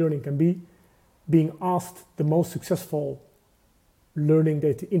effective e-learning can be, being asked the most successful learning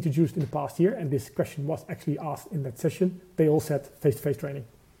they introduced in the past year, and this question was actually asked in that session, they all said face-to-face training.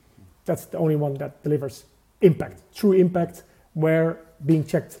 That's the only one that delivers impact, true impact, where being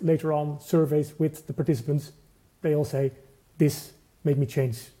checked later on surveys with the participants, they all say, this made me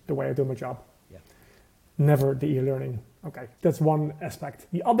change the way I do my job. Yeah. Never the e-learning. Okay, that's one aspect.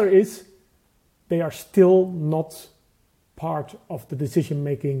 The other is they are still not part of the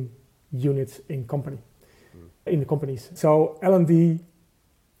decision-making units in the companies. So L&D,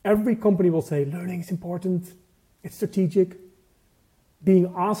 every company will say learning is important, it's strategic.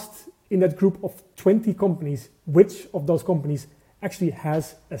 Being asked in that group of 20 companies, which of those companies actually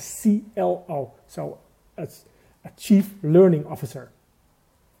has a CLO, so as a Chief Learning Officer?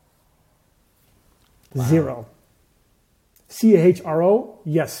 Wow. 0. CHRO,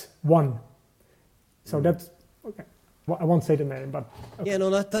 yes, 1. So that's, okay. Well, I won't say the name, but... Okay. Yeah, no,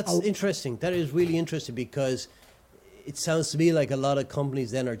 that's interesting. That is really interesting because it sounds to me like a lot of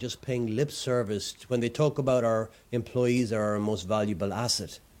companies then are just paying lip service when they talk about our employees are our most valuable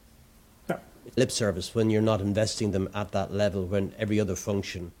asset. Yeah. Lip service when you're not investing them at that level when every other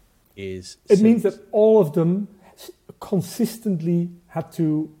function is... It means that all of them consistently had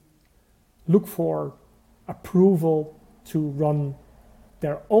to look for approval to run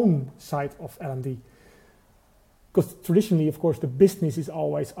their own side of L&D. Because traditionally, of course, the business is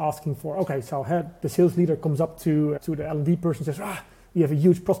always asking for, okay, so the sales leader comes up to the L&D person and says, we have a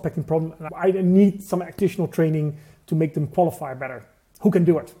huge prospecting problem. And I need some additional training to make them qualify better. Who can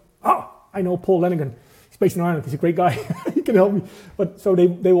do it? I know Paul Lanigan. He's based in Ireland. He's a great guy. He can help me. But so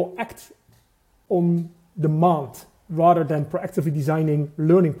they will act on demand rather than proactively designing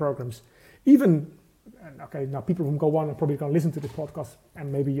learning programs. Even, okay, now people from Go On are probably going to listen to this podcast,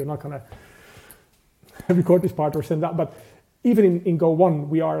 and maybe you're not going to record this part or send that, but even in Go On,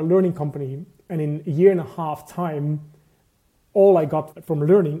 we are a learning company, and in a year and a half time, all I got from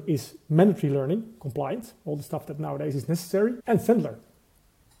learning is mandatory learning, compliance, all the stuff that nowadays is necessary, and Sendler.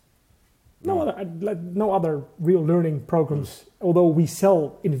 No other real learning programs, although we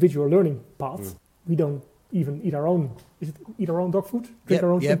sell individual learning paths, we don't even eat our own dog food, drink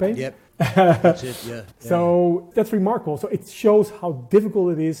our own champagne. Yep. That's it, yeah. So that's remarkable. So it shows how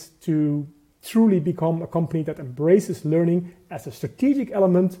difficult it is to truly become a company that embraces learning as a strategic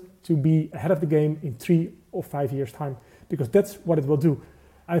element to be ahead of the game in 3 or 5 years' time, because that's what it will do.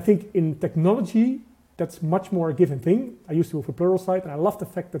 I think in technology, that's much more a given thing. I used to work for Pluralsight, and I love the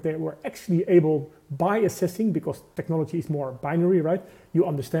fact that they were actually able, by assessing, because technology is more binary, right? You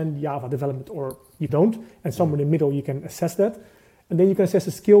understand Java development or you don't, and somewhere in the middle you can assess that. And then you can assess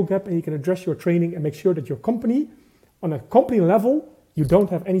a skill gap, and you can address your training and make sure that your company, on a company level, you don't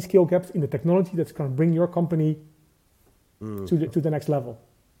have any skill gaps in the technology that's going to bring your company to the next level.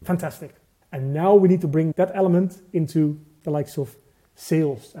 Fantastic. And now we need to bring that element into the likes of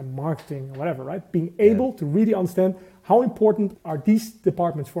sales and marketing or whatever, right? Being able to really understand how important are these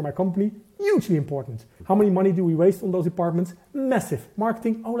departments for my company? Hugely important. How many money do we waste on those departments? Massive.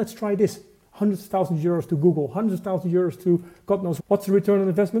 Marketing, let's try this. Hundreds of thousands of euros to Google, hundreds of thousands of euros to God knows. What's the return on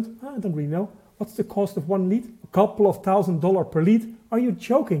investment? I don't really know. What's the cost of one lead? A couple of $1,000 per lead? Are you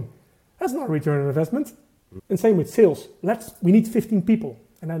joking? That's not a return on investment. And same with sales. We need 15 people.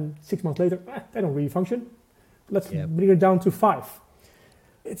 And then 6 months later, they don't really function. Let's bring it down to 5.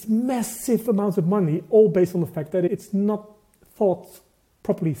 It's massive amounts of money, all based on the fact that it's not thought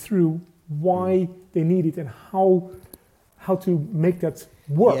properly through why they need it and how to make that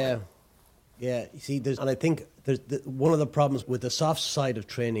work. Yeah. You see, and I think one of the problems with the soft side of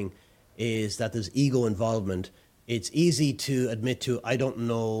training is that there's ego involvement. It's easy to admit to, I don't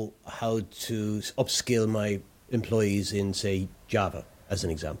know how to upskill my employees in, say, Java, as an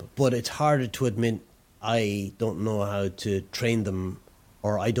example. But it's harder to admit I don't know how to train them,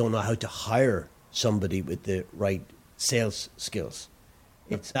 or I don't know how to hire somebody with the right sales skills.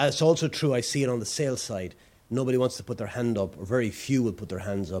 That's also true. I see it on the sales side. Nobody wants to put their hand up, or very few will put their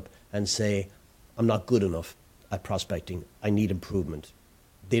hands up and say, I'm not good enough at prospecting. I need improvement.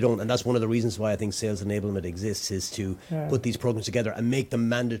 They don't, and that's one of the reasons why I think sales enablement exists, is to put these programs together and make them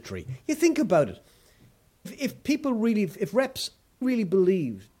mandatory. You think about it. If reps really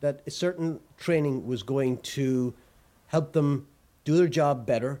believed that a certain training was going to help them do their job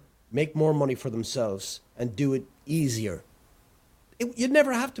better, make more money for themselves, and do it easier, you'd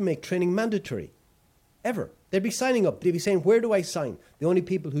never have to make training mandatory, ever. They'd be signing up. They'd be saying, where do I sign? The only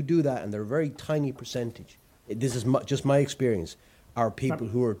people who do that, and they're a very tiny percentage, this is just my experience, are people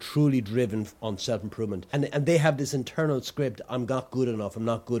who are truly driven on self-improvement. And they have this internal script, I'm not good enough, I'm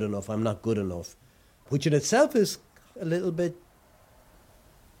not good enough, I'm not good enough, which in itself is a little bit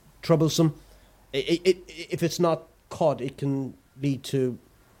troublesome. If it's not caught, it can lead to,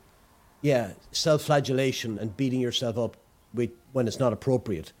 self-flagellation and beating yourself up when it's not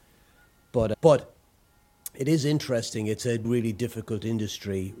appropriate. But it is interesting. It's a really difficult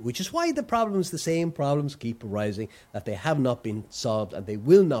industry, which is why the same problems keep arising, that they have not been solved and they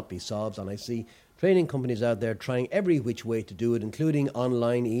will not be solved. And I see training companies out there trying every which way to do it, including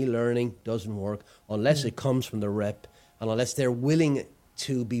online e-learning. Doesn't work unless it comes from the rep and unless they're willing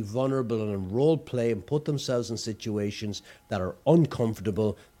to be vulnerable and role play and put themselves in situations that are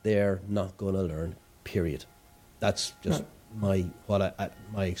uncomfortable. They're not going to learn, period. That's just my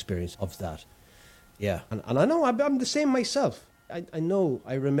experience of that. Yeah, and I know I'm the same myself.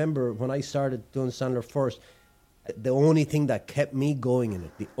 I remember when I started doing Sandler first, the only thing that kept me going in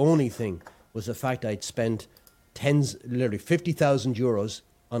it, the only thing, was the fact I'd spent literally 50,000 euros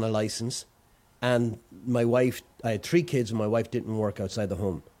on a license, and my wife, I had 3 kids and my wife didn't work outside the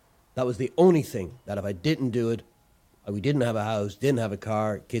home. That was the only thing, that if I didn't do it, we didn't have a house, didn't have a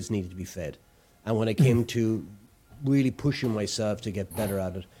car, kids needed to be fed. And when it came to really pushing myself to get better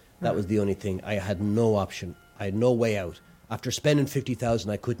at it, that was the only thing. I had no option. I had no way out. After spending 50,000,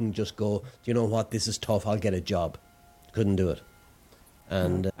 I couldn't just go, do you know what, this is tough, I'll get a job. Couldn't do it.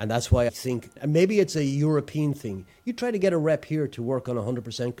 And that's why I think, and maybe it's a European thing. You try to get a rep here to work on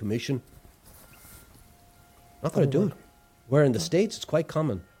 100% commission, not going to do it. Where in the States, it's quite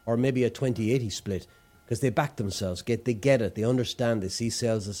common. Or maybe a 20-80 split, because they back themselves. They get it. They understand. They see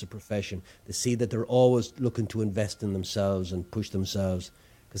sales as a profession. They see that they're always looking to invest in themselves and push themselves,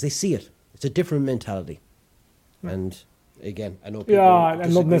 because they see it. It's a different mentality. And again, I know people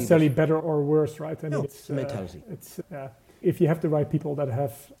and not necessarily better or worse, right? I mean, it's a mentality. If you have the right people that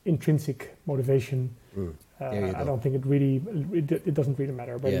have intrinsic motivation, I don't think it doesn't really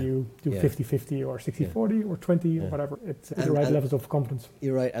matter whether you do 50-50 or 60-40 or 20 or whatever. It's the right levels of confidence.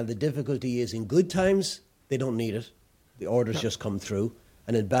 You're right. And the difficulty is, in good times, they don't need it. The orders just come through.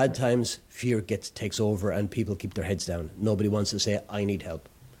 And in bad times, fear takes over and people keep their heads down. Nobody wants to say, I need help.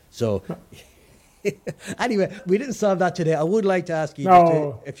 So anyway, we didn't solve that today. I would like to ask you just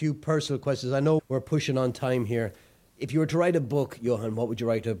a few personal questions. I know we're pushing on time here. If you were to write a book, Johan, what would you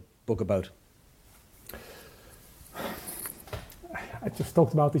write a book about? I just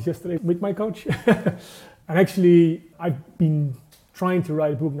talked about this yesterday with my coach. And actually, I've been trying to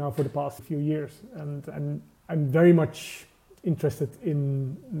write a book now for the past few years. And I'm very much interested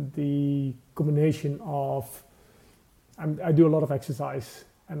in the combination of, I do a lot of exercise,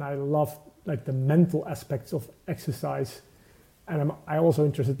 and I love like the mental aspects of exercise. And I'm also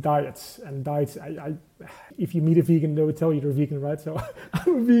interested in diets. And diets, if you meet a vegan, they will tell you they're vegan, right? So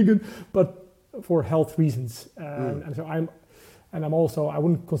I'm a vegan, but for health reasons. And so I'm also, I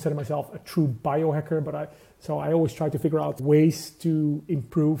wouldn't consider myself a true biohacker, but I always try to figure out ways to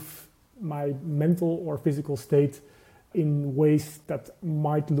improve my mental or physical state in ways that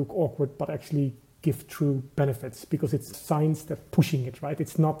might look awkward, but actually give true benefits, because it's science that's pushing it, right?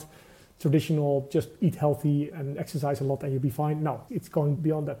 It's not traditional, just eat healthy and exercise a lot and you'll be fine. No, it's going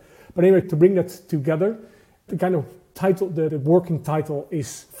beyond that. But anyway, to bring that together, the kind of title, the working title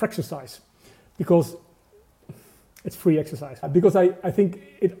is Frexercise, because it's free exercise. Because I think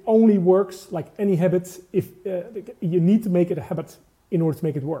it only works like any habit if you need to make it a habit in order to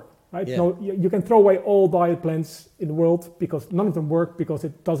make it work, right? Yeah. No, you can throw away all diet plans in the world because none of them work, because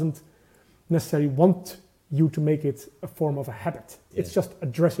it doesn't necessarily want you to make it a form of a habit. Yeah. It's just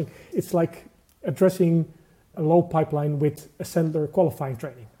it's like addressing a low pipeline with a Sandler qualifying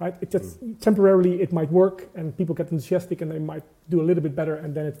training, right? It just temporarily it might work and people get enthusiastic and they might do a little bit better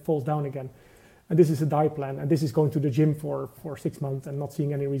and then it falls down again. And this is a diet plan, and this is going to the gym for 6 months and not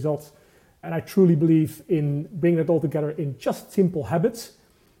seeing any results. And I truly believe in bringing it all together in just simple habits,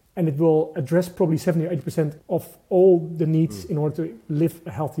 and it will address probably 70 or 80% of all the needs in order to live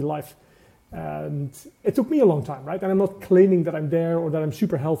a healthy life. And it took me a long time, right? And I'm not claiming that I'm there or that I'm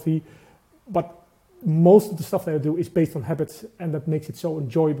super healthy, but most of the stuff that I do is based on habits, and that makes it so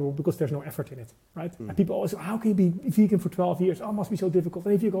enjoyable because there's no effort in it, right? And people always say, how can you be vegan for 12 years? Oh, it must be so difficult.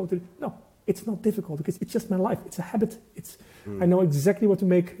 And if you go to, no, it's not difficult because it's just my life. It's a habit. I know exactly what to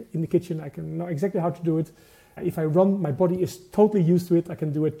make in the kitchen. I can know exactly how to do it. If I run, my body is totally used to it. I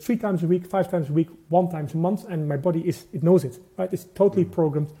can do it 3 times a week, 5 times a week, 1 time a month, and my body it knows it. Right? It's totally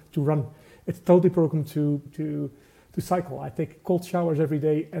programmed to run. It's totally programmed to cycle. I take cold showers every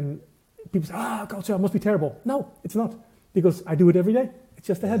day, and people say, cold shower must be terrible. No, it's not, because I do it every day. It's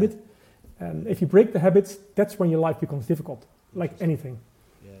just a habit. And if you break the habits, that's when your life becomes difficult, like anything.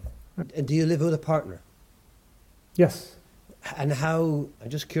 Yeah. And do you live with a partner? Yes. And I'm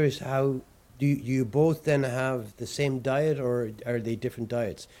just curious, how do you both then have the same diet, or are they different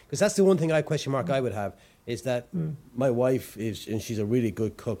diets? Because that's the one thing I would have, is that my wife and she's a really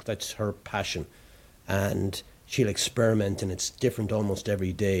good cook. That's her passion. And she'll experiment, and it's different almost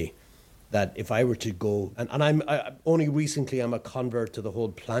every day. That if I were to go, and I only recently I'm a convert to the whole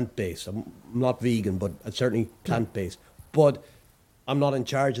plant-based. I'm not vegan, but certainly plant-based. But I'm not in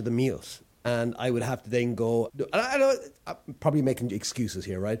charge of the meals. And I would have to then go, I'm probably making excuses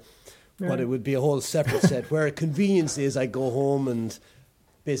here, right? Yeah. But it would be a whole separate set where convenience is I go home and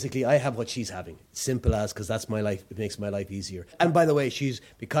basically I have what she's having. Simple as, because that's my life. It makes my life easier. And by the way,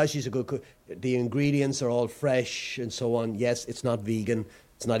 because she's a good cook, the ingredients are all fresh and so on. Yes, it's not vegan.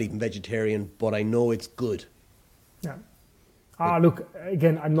 It's not even vegetarian, but I know it's good. Yeah. Look,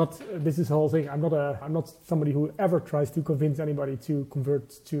 again, this is the whole thing. I'm not somebody who ever tries to convince anybody to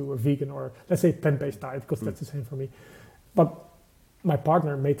convert to a vegan or, let's say, plant-based diet, because that's the same for me. But my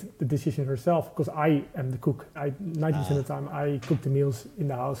partner made the decision herself, because I am the cook. 90% of the time, I cook the meals in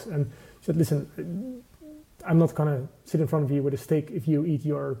the house. And she said, listen, I'm not going to sit in front of you with a steak if you eat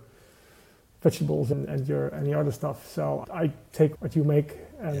your vegetables and your other stuff. So I take what you make,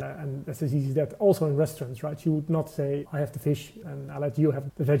 and that's as easy as that. Also in restaurants, right? You would not say, I have the fish and I let you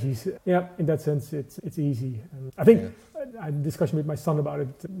have the veggies. Yeah, in that sense, it's easy. And I think I had a discussion with my son about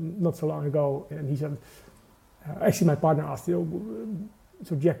it not so long ago, and he said, actually my partner asked,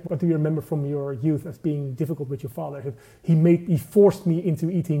 so Jack, what do you remember from your youth as being difficult with your father? He forced me into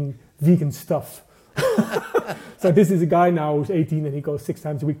eating vegan stuff. So this is a guy now who's 18 and he goes 6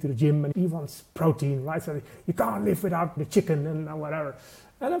 times a week to the gym and he wants protein, right? So you can't live without the chicken and whatever.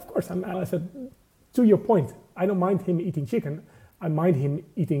 And of course, I said, to your point, I don't mind him eating chicken. I mind him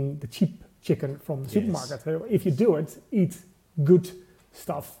eating the cheap chicken from the supermarket. So if you do it, eat good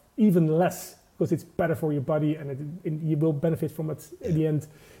stuff, even less, because it's better for your body and you will benefit from it at the end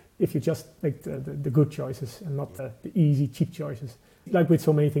if you just make the good choices and not the easy, cheap choices. Like with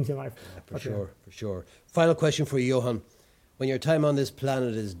so many things in life. Yeah, for sure. Final question for you, Johan. When your time on this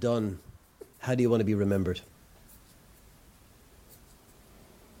planet is done, how do you want to be remembered?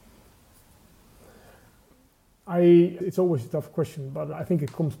 It's always a tough question, but I think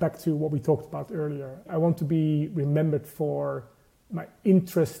it comes back to what we talked about earlier. I want to be remembered for my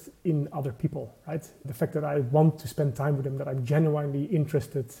interest in other people, right? The fact that I want to spend time with them, that I'm genuinely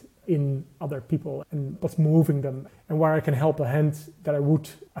interested in other people and what's moving them and where I can help a hand that I would.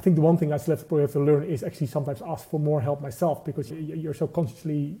 I think the one thing I still have to learn is actually sometimes ask for more help myself, because you're so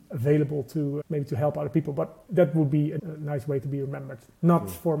consciously available to maybe to help other people. But that would be a nice way to be remembered. Not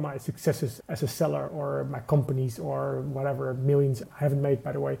for my successes as a seller or my companies or whatever millions I haven't made,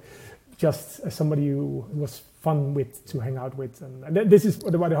 by the way. Just as somebody who was fun to hang out with. And this is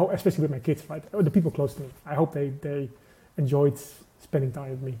what I hope, especially with my kids, right? Or the people close to me. I hope they enjoyed spending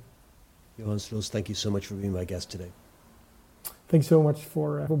time with me. Johan Sloos, thank you so much for being my guest today. Thanks so much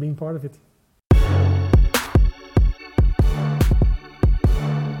for being part of it.